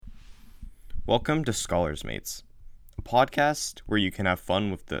Welcome to Scholars Mates, a podcast where you can have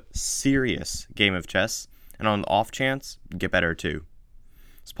fun with the serious game of chess, and on the off chance, get better too.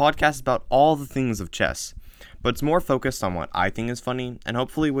 This podcast is about all the things of chess, but it's more focused on what I think is funny, and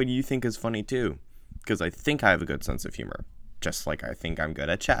hopefully what you think is funny too, because I think I have a good sense of humor, just like I think I'm good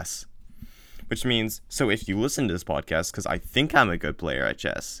at chess. Which means, so if you listen to this podcast because I think I'm a good player at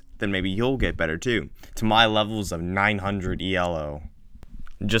chess, then maybe you'll get better too, to my levels of 900 ELO.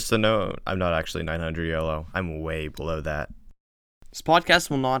 Just a note, I'm not actually 900 ELO, I'm way below that. This podcast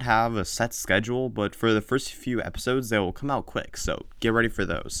will not have a set schedule, but for the first few episodes, they will come out quick, so get ready for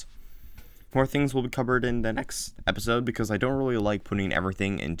those. More things will be covered in the next episode because I don't really like putting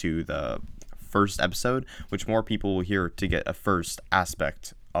everything into the first episode, which more people will hear to get a first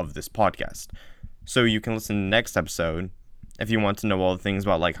aspect of this podcast. So you can listen to the next episode if you want to know all the things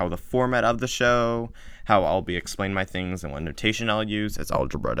about like how the format of the show, how I'll be explaining my things and what notation I'll use, it's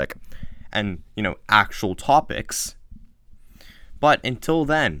algebraic, and actual topics. But until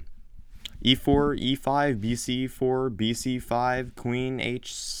then, e4, e5, bc4, bc5, queen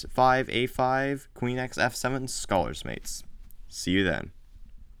h5, a5, queen x f7, Scholars Mates. See you then.